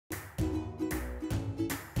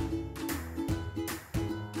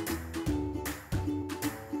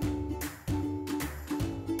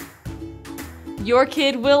Your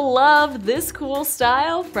kid will love this cool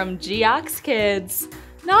style from Geox Kids.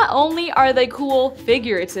 Not only are they cool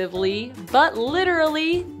figuratively, but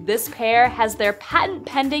literally, this pair has their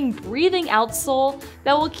patent-pending breathing outsole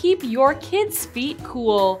that will keep your kids' feet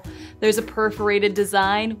cool. There's a perforated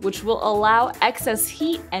design which will allow excess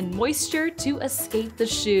heat and moisture to escape the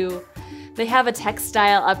shoe. They have a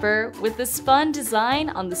textile upper with this fun design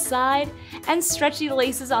on the side and stretchy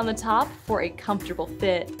laces on the top for a comfortable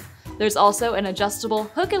fit. There's also an adjustable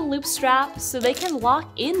hook and loop strap so they can lock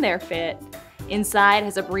in their fit. Inside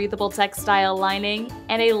has a breathable textile lining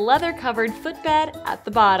and a leather-covered footbed at the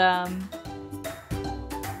bottom.